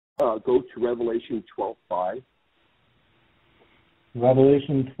go to Revelation 12:5?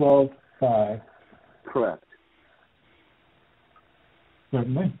 Revelation 12:5. Correct.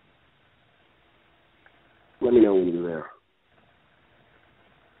 Certainly. Let me know when you're there.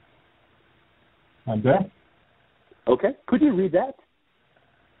 I'm there. Okay. Could you read that?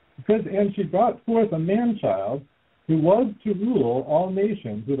 It says, and she brought forth a man-child who was to rule all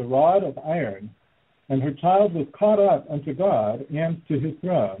nations with a rod of iron, and her child was caught up unto God and to his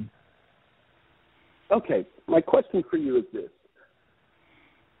throne. Okay. My question for you is this.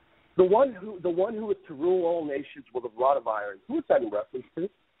 The one who is to rule all nations with a rod of iron, who is that in reference to?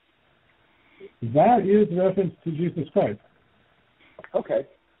 That is reference to Jesus Christ. Okay.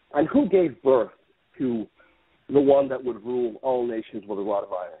 And who gave birth to the one that would rule all nations with a rod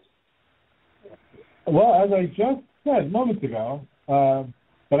of iron? Well, as I just said moments ago,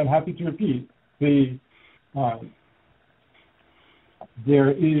 but I'm happy to repeat, there's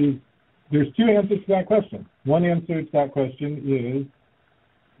two answers to that question. One answer to that question is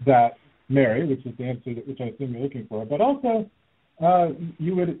that Mary, which is the answer which I assume you're looking for, but also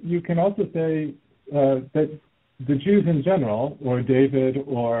you can also say that the Jews in general, or David,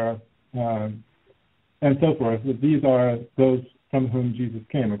 or and so forth, that these are those from whom Jesus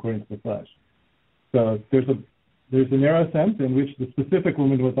came according to the flesh. So there's a narrow sense in which the specific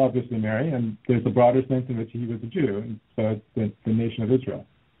woman was obviously Mary, and there's a broader sense in which he was a Jew, and so it's the nation of Israel.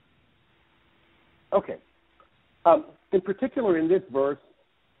 Okay. In particular, in this verse,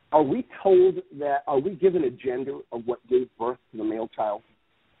 are we given a gender of what gave birth to the male child?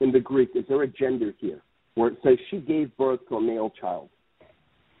 In the Greek, is there a gender here where it says she gave birth to a male child?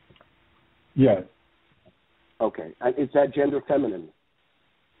 Yes. Okay. And is that gender feminine?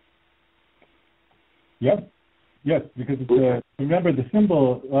 Yep. Yes, because remember the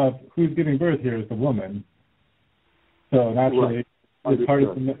symbol of who's giving birth here is the woman. So naturally, right. as part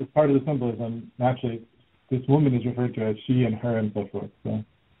of the symbolism, naturally, this woman is referred to as she and her and so forth. So.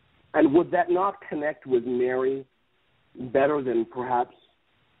 And would that not connect with Mary better than perhaps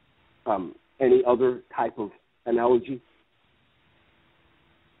any other type of analogy?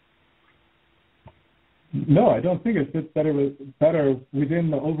 No, I don't think it fits better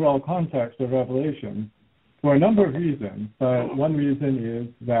within the overall context of Revelation for a number of reasons. But one reason is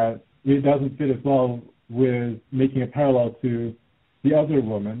that it doesn't fit as well with making a parallel to the other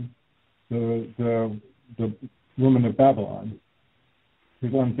woman, the woman of Babylon,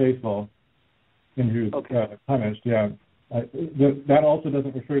 who's unfaithful and who's punished. Yeah, that also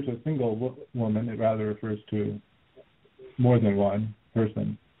doesn't refer to a single woman. It rather refers to more than one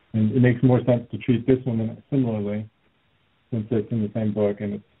person. And it makes more sense to treat this woman similarly, since it's in the same book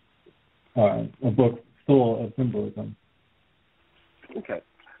and it's a book full of symbolism. Okay.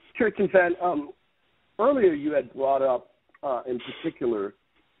 Turretinfan, earlier you had brought up, in particular,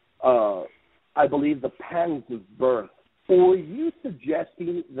 I believe the pangs of birth. Were you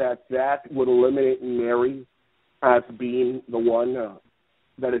suggesting that would eliminate Mary as being the one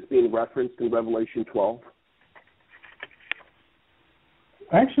that is being referenced in Revelation 12?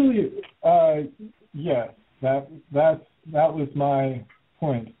 Actually, yes, that was my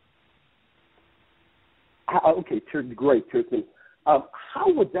point. Okay, great, Turretin. How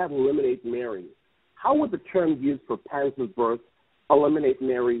would that eliminate Mary? How would the term used for pangs of birth eliminate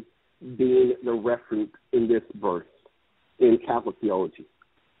Mary being the reference in this verse in Catholic theology?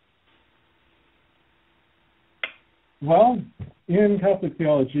 Well, in Catholic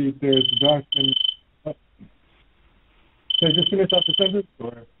theology, there's the doctrine. Should I just finish off the sentence?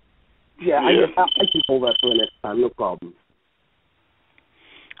 Or? Yeah, I can pull that for the next time, no problem.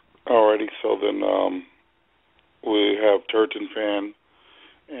 Alrighty, so then we have Turretinfan,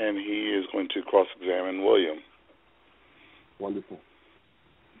 and he is going to cross-examine William. Wonderful.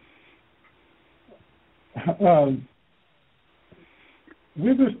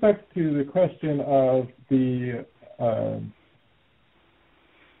 With respect to the question of the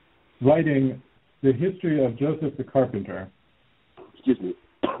writing the history of Joseph the Carpenter, excuse me,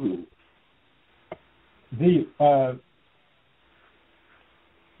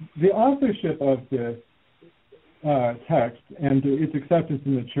 the authorship of this text and its acceptance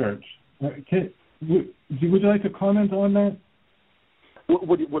in the church, would you like to comment on that?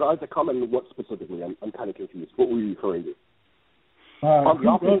 Would I like to comment on what specifically? I'm kind of confused. What were you referring to?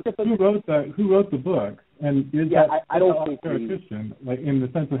 Who wrote the book? And is I don't think a Christian, like in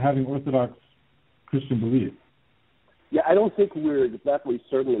the sense of having Orthodox Christian beliefs? Yeah, I don't think we're exactly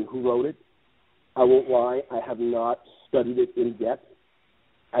certain in who wrote it. I won't lie. I have not studied it in depth.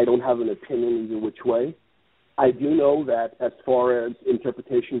 I don't have an opinion either which way. I do know that as far as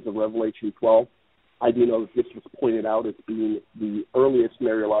interpretations of Revelation 12, I do know that this was pointed out as being the earliest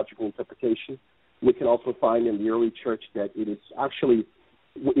Mariological interpretation. We can also find in the early church that it is actually,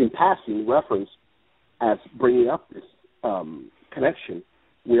 in passing, referenced as bringing up this connection.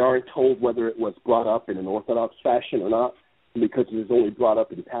 We aren't told whether it was brought up in an Orthodox fashion or not, because it is only brought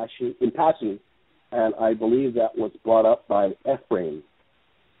up in passing, and I believe that was brought up by Ephraim.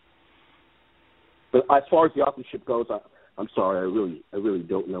 But as far as the authorship goes, I'm sorry, I really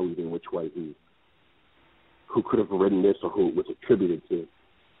don't know even which way who could have written this or who it was attributed to.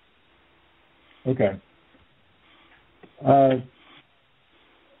 Okay.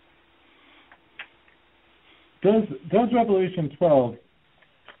 Does Revelation 12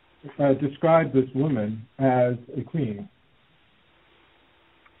 describe this woman as a queen?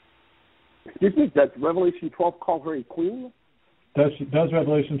 Excuse me, does Revelation 12 call her a queen? Does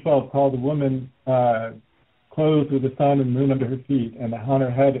Revelation 12 call the woman clothed with the sun and moon under her feet and on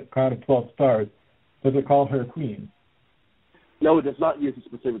her head a crown of 12 stars, does it call her a queen? No, it does not use a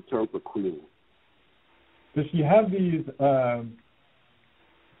specific term for queen. Does she have these,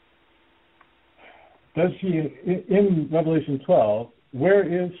 does she, in Revelation 12, where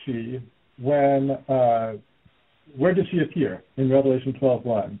is she when, where does she appear in Revelation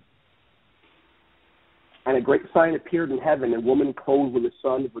 12:1? And a great sign appeared in heaven, a woman clothed with the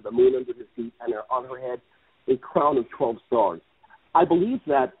sun, with the moon under her feet, and on her head a crown of 12 stars. I believe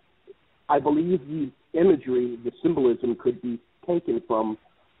the imagery, the symbolism could be taken from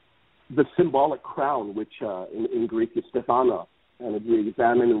the symbolic crown, which in Greek is Stephanos. And if we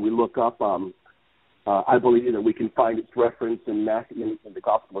examine and we look up, I believe that we can find its reference in Matthew, in the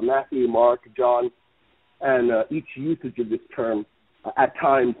Gospel of Matthew, Mark, John, and each usage of this term, at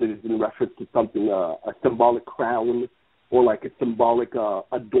times it is in reference to something, a symbolic crown, or like a symbolic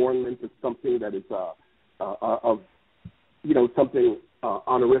adornment of something that is of, something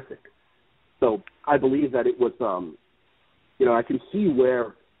honorific. So I believe that it was, I can see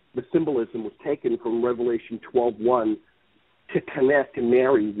where the symbolism was taken from Revelation 12:1 to connect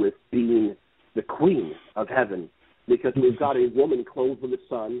Mary with being the queen of heaven, because we've got a woman clothed with the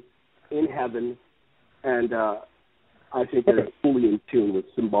sun in heaven, and I think that it's fully in tune with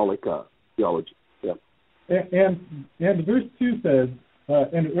symbolic theology. Yeah. And verse 2 says,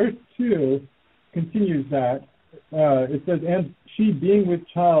 and verse 2 continues that, it says, and she being with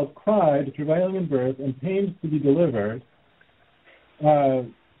child cried, travailing in birth, and pains to be delivered.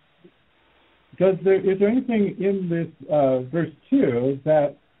 Is there anything in this verse 2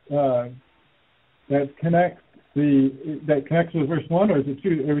 that connects with verse 1, or is it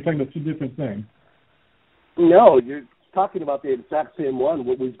two? Are we talking about two different things? No, you're talking about the exact same one.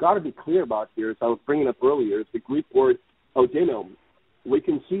 What we've got to be clear about here, as I was bringing up earlier, is the Greek word odeno. We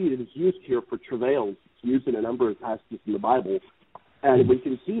can see it is used here for travails. It's used in a number of passages in the Bible, and we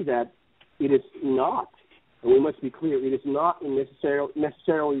can see that it is not, and we must be clear, it is not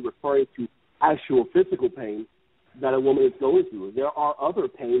necessarily referring to actual physical pain that a woman is going through. There are other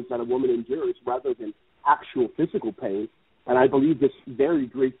pains that a woman endures rather than actual physical pain, and I believe this very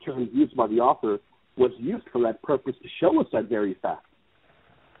Greek term used by the author was used for that purpose, to show us that very fact.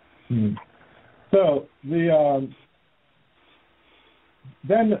 So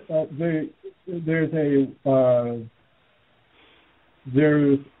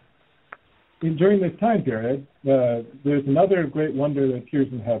during this time period, there's another great wonder that appears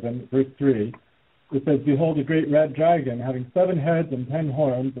in heaven, verse 3. It says, behold, a great red dragon, having 7 heads and 10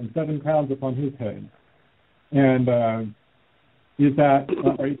 horns, and 7 crowns upon his head. And are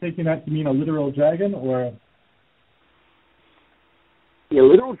you taking that to mean a literal dragon, or? Yeah,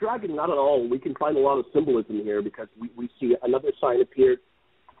 literal dragon, not at all. We can find a lot of symbolism here, because we see another sign appeared,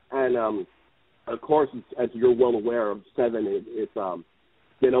 and of course, as you're well aware of, 7 it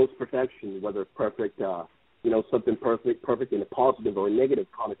denotes perfection, whether perfect, something perfect in a positive or a negative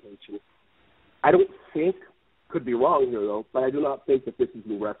connotation. I don't think, could be wrong here though, but I do not think that this is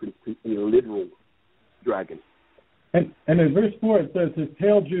in reference to a literal dragon. And in verse 4 it says, his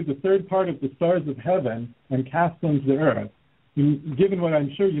tail drew the third part of the stars of heaven and cast them to the earth. And given what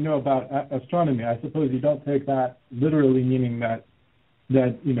I'm sure you know about astronomy, I suppose you don't take that literally, meaning that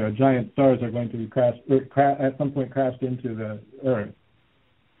giant stars are going to be at some point crashed into the earth.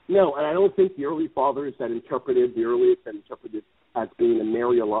 No, and I don't think the early fathers that interpreted as being a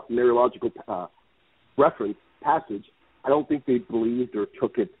Mariological reference passage, I don't think they believed or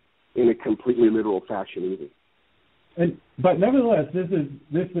took it in a completely literal fashion either. But nevertheless, these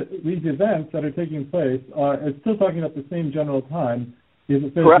events that are taking place it's still talking about the same general time. It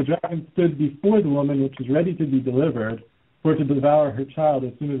says Correct. The dragon stood before the woman, which was ready to be delivered, for to devour her child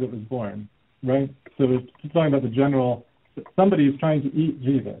as soon as it was born. Right? So it's talking about the general. Somebody is trying to eat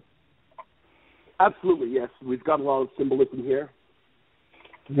Jesus. Absolutely, yes. We've got a lot of symbolism here.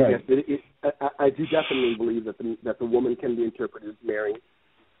 Right. Yes, I do definitely believe that the woman can be interpreted as Mary.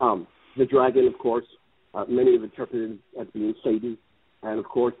 The dragon, of course, many have interpreted as being Satan, and of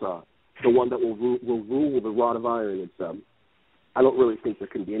course, the one that will rule with a rod of iron. It's I don't really think there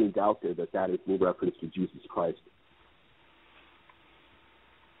can be any doubt there that is in reference to Jesus Christ.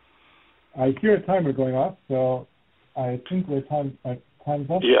 I hear a timer going off, so I think time's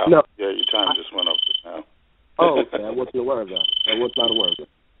up. Yeah, no. Yeah, your time just went up just now. Oh, okay. I wasn't aware of that. I was not aware of that.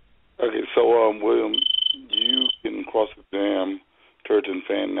 Okay, so William, you can cross-exam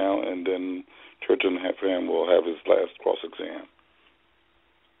Turretinfan now, and then Turretinfan will have his last cross-exam.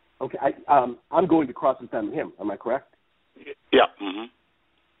 Okay, I'm going to cross-examine him. Am I correct? Yeah.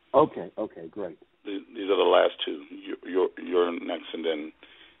 Mm-hmm. Okay, great. These are the last two. You're next, and then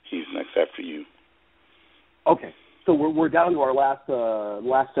he's next after you. Okay, so we're down to our last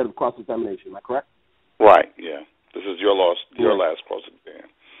set of cross-examination. Am I correct? Right. Yeah. This is your last cross-exam,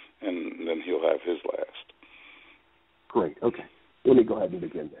 and then he'll have his last. Great. Okay. Let me go ahead and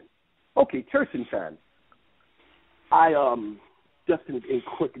begin then. Okay, Turretinfan. I just in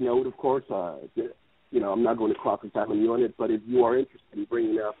quick note, of course. I'm not going to cross-examine you on it, but if you are interested in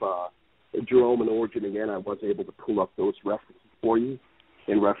bringing up Jerome and Origen again, I was able to pull up those references for you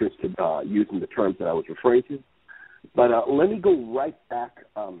in reference to using the terms that I was referring to. But let me go right back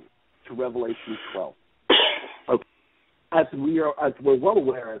to Revelation 12. Okay. As we're well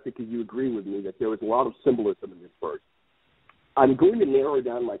aware, I think you agree with me that there is a lot of symbolism in this verse. I'm going to narrow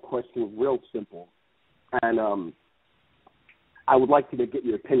down my question real simple, and I would like to get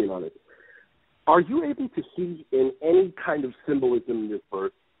your opinion on it. Are you able to see in any kind of symbolism in this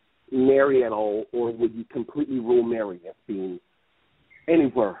verse Mary at all, or would you completely rule Mary as being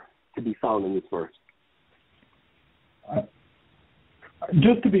anywhere to be found in this verse?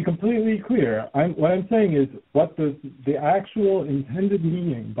 Just to be completely clear, what I'm saying is what the actual intended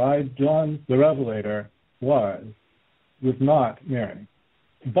meaning by John the Revelator was not Mary.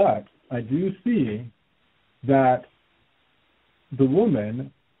 But I do see that the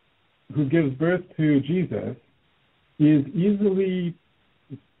woman who gives birth to Jesus is easily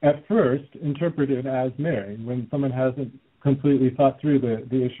at first interpreted as Mary when someone hasn't completely thought through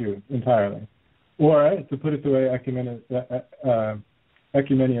the issue entirely. Or, to put it the way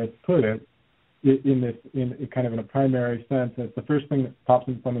Ecumenius put it, in kind of in a primary sense, it's the first thing that pops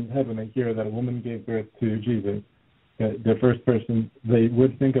in someone's head when they hear that a woman gave birth to Jesus. The first person they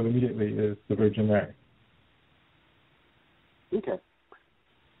would think of immediately is the Virgin Mary. Okay.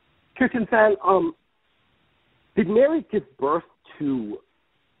 Turretinfan, did Mary give birth to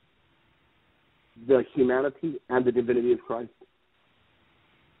the humanity and the divinity of Christ?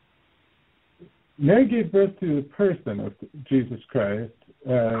 Mary gave birth to the person of Jesus Christ.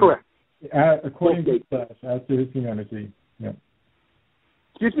 Correct. According to his flesh, as to his humanity. Yeah.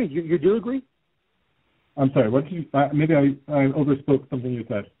 Excuse me, you do agree? I'm sorry, what did you, maybe I overspoke something you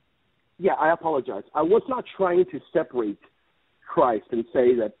said. Yeah, I apologize. I was not trying to separate Christ and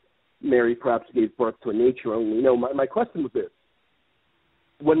say that Mary perhaps gave birth to a nature only. No, my question was this.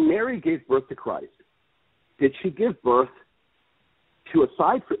 When Mary gave birth to Christ, did she give birth to,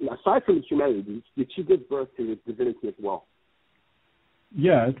 aside from his humanity, did she give birth to his divinity as well?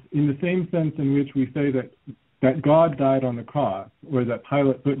 Yes, in the same sense in which we say that God died on the cross, or that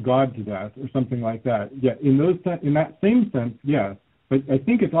Pilate put God to death, or something like that. Yeah, in that same sense, yes. But I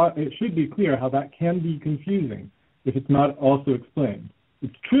think it should be clear how that can be confusing if it's not also explained.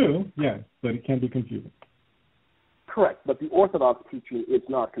 It's true, yes, but it can be confusing. Correct, but the Orthodox teaching is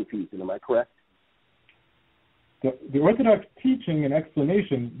not confusing. Am I correct? The Orthodox teaching and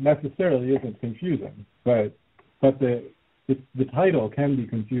explanation necessarily isn't confusing, but the title can be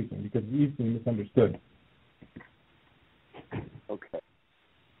confusing because it's easily misunderstood. Okay.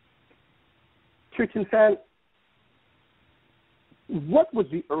 Turretinfan, what was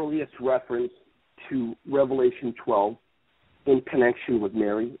the earliest reference to Revelation 12 in connection with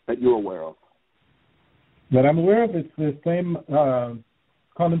Mary that you're aware of? That I'm aware of, it's the same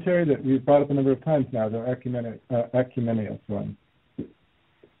commentary that we've brought up a number of times now, the Ecumenius one.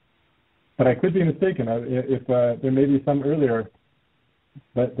 But I could be mistaken if there may be some earlier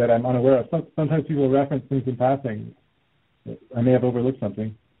that I'm unaware of. Sometimes people reference things in passing. I may have overlooked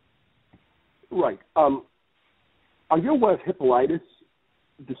something. Right. Are you aware of Hippolytus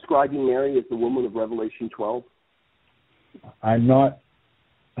describing Mary as the woman of Revelation 12? I'm not.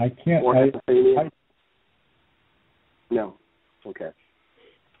 I can't. Or no. Okay.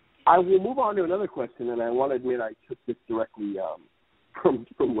 I will move on to another question, and I want to admit I took this directly from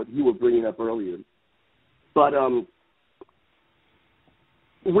what you were bringing up earlier. But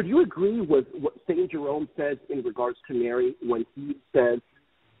would you agree with what St. Jerome says in regards to Mary when he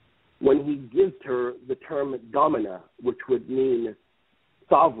gives her the term domina, which would mean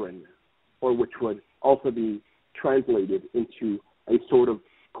sovereign, or which would also be translated into a sort of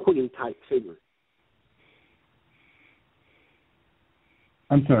queen-type figure?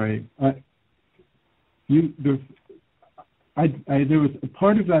 I'm sorry. There was a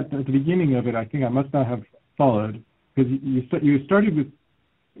part of that at the beginning of it. I think I must not have followed, because you started with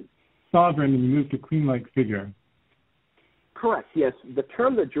sovereign and you moved to queen-like figure. Correct. Yes, the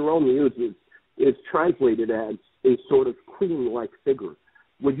term that Jerome uses is translated as a sort of queen-like figure.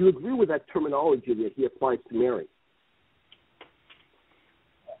 Would you agree with that terminology that he applies to Mary?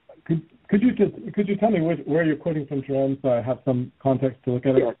 Could you tell me where you're quoting from Jerome, so I have some context to look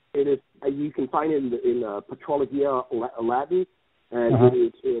at it? Yes, it is. You can find it in Patrologia Latin, and it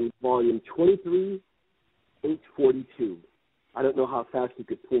is in volume 23, 842. I don't know how fast you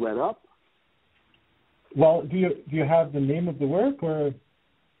could pull that up. Well, do you have the name of the work, or?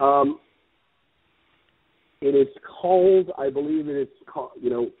 It is called, I believe it is called,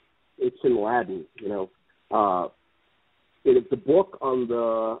 it's in Latin, It is the book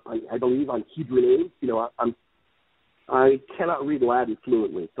I believe on Hebrew names. I cannot read Latin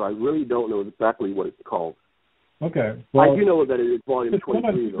fluently, so I really don't know exactly what it's called. Okay. Well, I do know that it is volume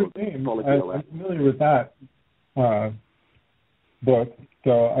 23, though. I'm familiar with that book,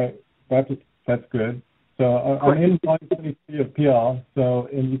 so that's good. So I'm in volume 23 of PL. So,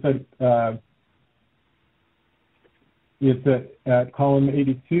 and you said it's at column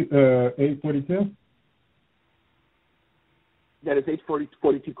 842. That is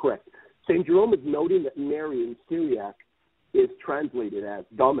 842, correct. St. Jerome is noting that Mary in Syriac is translated as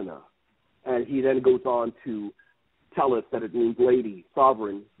domina, and he then goes on to tell us that it means lady,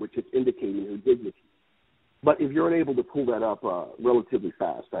 sovereign, which is indicating her dignity. But if you're unable to pull that up relatively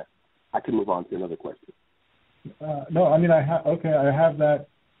fast, I can move on to another question. No, I mean I have that.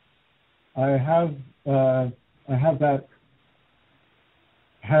 I have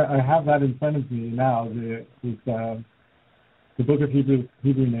that in front of me now. The Book of Hebrew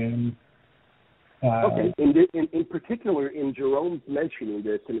Names. Okay. In particular, in Jerome's mentioning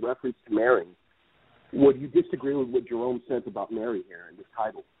this in reference to Mary, would you disagree with what Jerome says about Mary here in this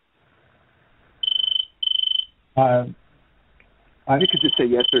title? You could just say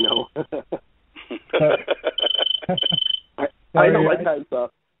yes or no. I know my time's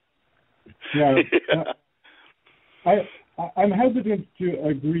up. Yeah. I'm hesitant to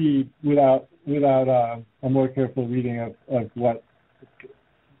agree without a more careful reading of what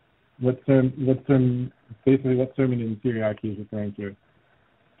sermon in Syriac he's referring to.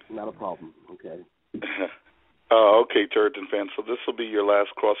 Not a problem. Okay. Okay, Turretinfan. So this will be your last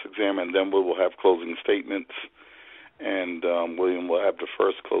cross-exam, and then we will have closing statements. And William will have the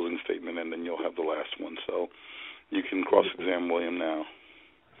first closing statement, and then you'll have the last one. So you can cross-examine William now.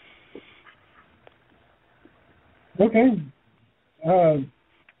 Okay. Do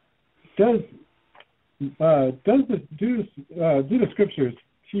the scriptures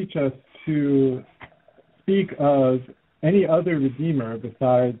teach us to speak of any other Redeemer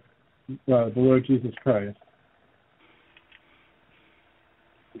besides the Lord Jesus Christ?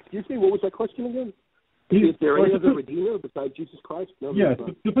 Excuse me, what was that question again? Is there any other Redeemer besides Jesus Christ? No, yes,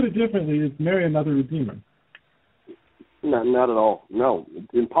 to put it differently, is Mary another Redeemer? No, not at all. No,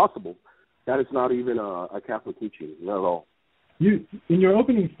 impossible. That is not even a Catholic teaching, not at all. In your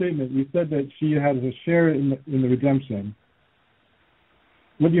opening statement, you said that she has a share in the redemption.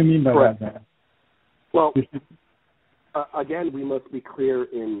 What do you mean by Correct. that? Well, again, we must be clear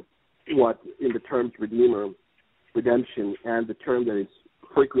in the terms Redeemer, redemption, and the term that is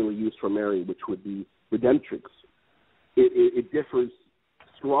frequently used for Mary, which would be redemptrix. It differs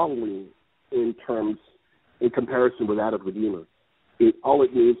strongly in comparison with that of Redeemer. All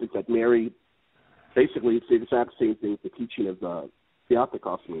it means is that Mary, basically, it's the exact same thing the teaching of the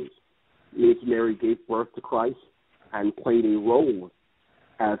Theotokos means. It means Mary gave birth to Christ and played a role,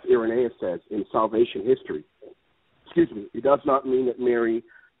 as Irenaeus says, in salvation history. It does not mean that Mary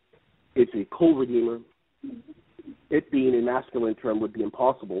is a co-redeemer. It being a masculine term would be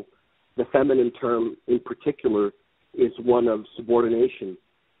impossible. The feminine term, in particular, is one of subordination,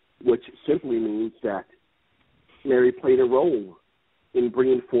 which simply means that Mary played a role in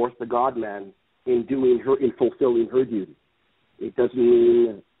bringing forth the God-man, in fulfilling her duty. It doesn't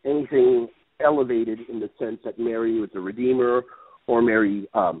mean anything elevated in the sense that Mary was a redeemer or Mary,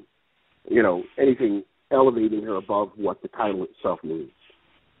 anything elevating her above what the title itself means.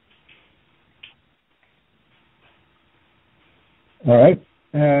 All right.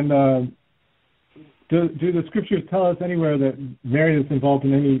 And Do the scriptures tell us anywhere that Mary is involved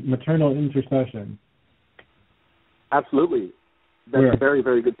in any maternal intercession? Absolutely. That's a very,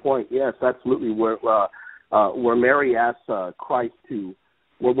 very good point. Yes, absolutely. Where Mary asks Christ to,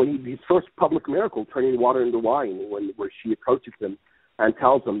 when his first public miracle, turning water into wine, where she approaches him and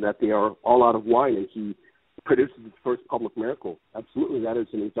tells him that they are all out of wine, and he produces his first public miracle. Absolutely, that is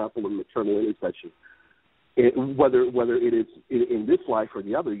an example of maternal intercession. Whether it is in this life or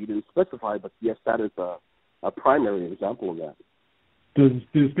the other, you didn't specify, but yes, that is a primary example of that. Do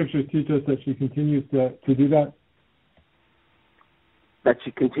the scriptures teach us that she continues to do that? That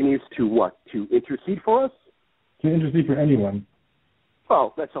she continues to what? To intercede for us? To intercede for anyone.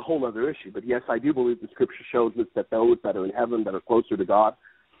 Well, that's a whole other issue. But yes, I do believe the scripture shows us that those that are in heaven, that are closer to God,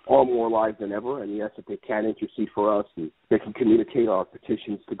 are more alive than ever. And yes, if they can intercede for us and they can communicate our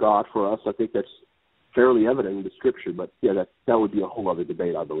petitions to God for us, I think that's fairly evident in the scripture. But yeah, that would be a whole other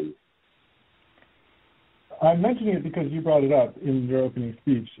debate, I believe. I'm mentioning it because you brought it up in your opening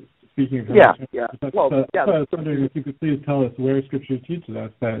speech. Speaking of yeah. I was wondering if you could please tell us where Scripture teaches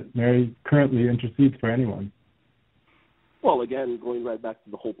us that Mary currently intercedes for anyone. Well, again, going right back to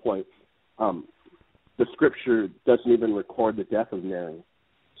the whole point, the Scripture doesn't even record the death of Mary.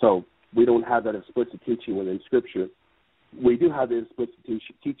 So we don't have that explicit teaching within Scripture. We do have the explicit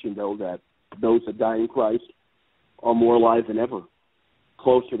teaching, though, that those that die in Christ are more alive than ever,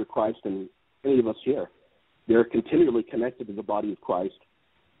 closer to Christ than any of us here. They're continually connected to the body of Christ.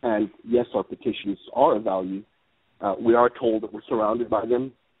 And yes, our petitions are of value. We are told that we're surrounded by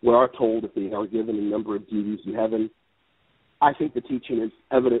them. We are told that they are given a number of duties in heaven. I think the teaching is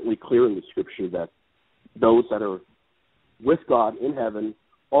evidently clear in the Scripture that those that are with God in heaven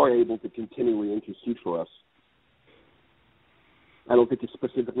are able to continually intercede for us. I don't think it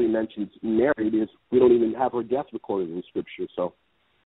specifically mentions Mary because we don't even have her death recorded in Scripture. So